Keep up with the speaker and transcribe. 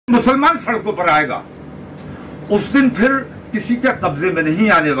मुसलमान सड़कों पर आएगा उस दिन फिर किसी के कब्जे में नहीं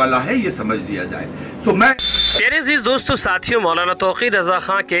आने वाला है, ये समझ लिया जाए। तो मैं प्यारे अजीज दोस्तों साथियों, मौलाना तौक़ीर रज़ा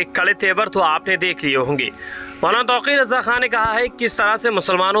खां के कड़े तेवर तो आपने देख लिए होंगे। मौलाना तौक़ीर रज़ा खां ने कहा है किस तरह से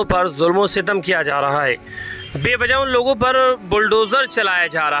मुसलमानों पर जुल्म सितम किया जा रहा है, बेवजह उन लोगों पर बुलडोज़र चलाया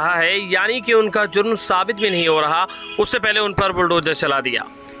जा रहा है, यानी कि उनका जुर्म साबित भी नहीं हो रहा, उससे पहले उन पर बुलडोज़र चला दिया।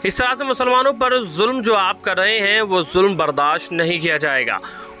 इस तरह से मुसलमानों पर जुल्म जो आप कर रहे हैं वो जुल्म बर्दाश्त नहीं किया जाएगा,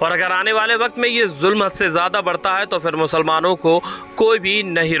 और अगर आने वाले वक्त में ये जुल्म हद से ज़्यादा बढ़ता है तो फिर मुसलमानों को कोई भी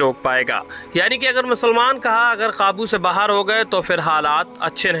नहीं रोक पाएगा। यानी कि अगर मुसलमान अगर काबू से बाहर हो गए तो फिर हालात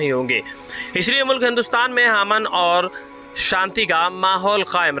अच्छे नहीं होंगे। इसलिए मुल्क हिंदुस्तान में अमन और शांति का माहौल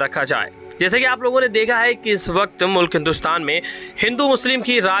कायम रखा जाए। जैसे कि आप लोगों ने देखा है कि इस वक्त मुल्क हिंदुस्तान में हिंदू मुस्लिम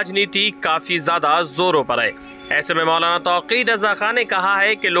की राजनीति काफ़ी ज़्यादा ज़ोरों पर है। ऐसे में मौलाना तौक़ीर रज़ा खां ने कहा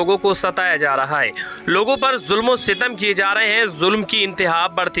है कि लोगों को सताया जा रहा है, लोगों पर जुल्म सितम किए जा रहे हैं, जुल्म की इंतहा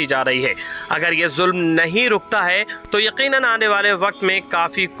बढ़ती जा रही है। अगर ये जुल्म नहीं रुकता है तो यकीनन आने वाले वक्त में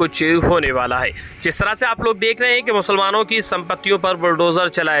काफ़ी कुछ होने वाला है। जिस तरह से आप लोग देख रहे हैं कि मुसलमानों की संपत्तियों पर बुलडोज़र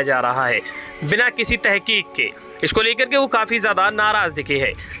चलाया जा रहा है बिना किसी तहकीक के, इसको लेकर के वो काफ़ी ज़्यादा नाराज़ दिखे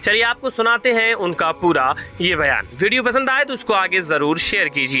हैं। चलिए आपको सुनाते हैं उनका पूरा ये बयान। वीडियो पसंद आए तो उसको आगे ज़रूर शेयर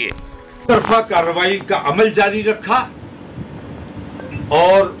कीजिए। तरफा कार्रवाई का अमल जारी रखा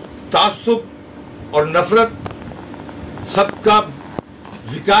और तासुब और नफरत, सबका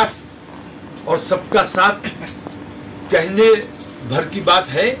विकास और सबका साथ कहने भर की बात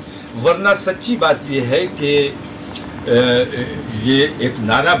है, वरना सच्ची बात यह है कि ये एक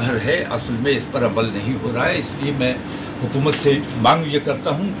नारा भर है, असल में इस पर अमल नहीं हो रहा है। इसलिए मैं हुकूमत से मांग ये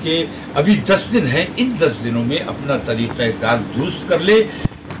करता हूँ कि अभी 10 दिन हैं, इन 10 दिनों में अपना तरीक़ाकार दुरुस्त कर ले,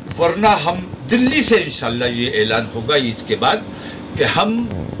 वरना हम दिल्ली से इंशाल्लाह ये ऐलान होगा इसके बाद कि हम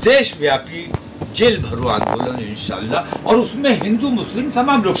देशव्यापी जेल भरो आंदोलन इंशाल्लाह, और उसमें हिंदू मुस्लिम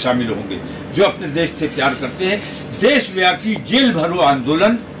तमाम लोग शामिल होंगे जो अपने देश से प्यार करते हैं। देशव्यापी जेल भरो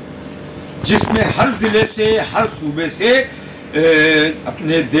आंदोलन जिसमें हर जिले से, हर सूबे से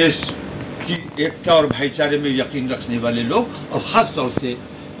अपने देश की एकता और भाईचारे में यकीन रखने वाले लोग, और ख़ास तौर से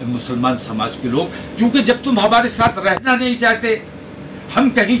मुसलमान समाज के लोग, क्योंकि जब तुम हमारे साथ रहना नहीं चाहते, हम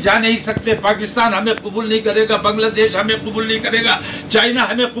कहीं जा नहीं सकते, पाकिस्तान हमें कबूल नहीं करेगा, बांग्लादेश हमें कबूल नहीं करेगा, चाइना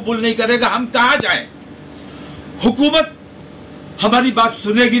हमें कबूल नहीं करेगा, हम कहाँ जाएं? हुकूमत हमारी बात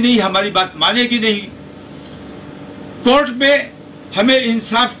सुनेगी नहीं, हमारी बात मानेगी नहीं। कोर्ट में हमें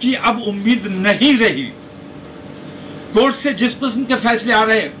इंसाफ की अब उम्मीद नहीं रही। कोर्ट से जिस किस्म के फैसले आ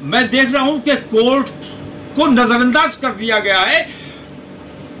रहे हैं, मैं देख रहा हूं कि कोर्ट को नजरअंदाज कर दिया गया है,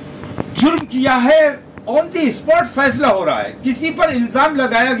 जुर्म किया है, ऑन द स्पॉट फैसला हो रहा है। किसी पर इल्जाम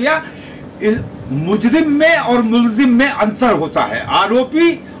लगाया गया, मुजरिम में और मुल्जिम में अंतर होता है,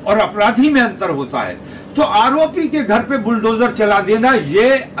 आरोपी और अपराधी में अंतर होता है। तो आरोपी के घर पे बुलडोजर चला देना ये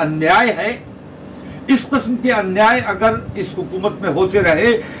अन्याय है। इस किस्म के अन्याय अगर इस हुकूमत में होते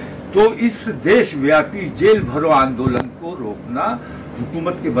रहे तो इस देशव्यापी जेल भरो आंदोलन को रोकना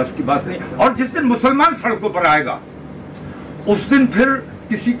हुकूमत के बस की बात नहीं। और जिस दिन मुसलमान सड़कों पर आएगा उस दिन फिर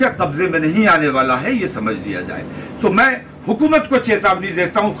किसी के कब्जे में नहीं आने वाला है, ये समझ लिया जाए। तो मैं हुकूमत को चेतावनी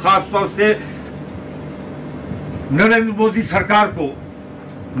देता हूं, खास तौर से नरेंद्र मोदी सरकार को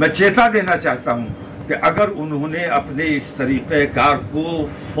मैं चेता देना चाहता हूं कि अगर उन्होंने अपने इस तरीक़ेकार को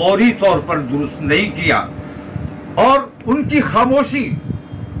फौरी तौर पर दुरुस्त नहीं किया और उनकी खामोशी,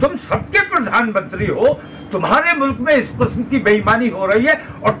 तुम सबके प्रधानमंत्री हो, तुम्हारे मुल्क में इस किस्म की बेईमानी हो रही है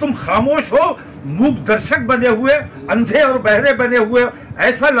और तुम खामोश हो, मूक दर्शक बने हुए, अंधे और बहरे बने हुए,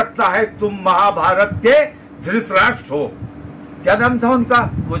 ऐसा लगता है तुम महाभारत के धृतराष्ट्र हो। क्या नाम था उनका,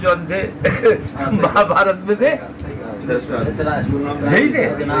 वो जो अंधे महाभारत में थे, यही थे।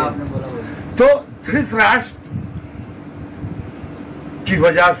 तो धृतराष्ट्र की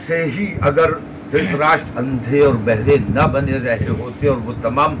वजह से ही अगर धृतराष्ट्र अंधे और बहरे न बने रहे होते और वो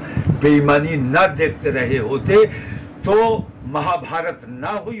तमाम बेईमानी न देखते रहे होते तो महाभारत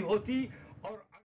न हुई होती।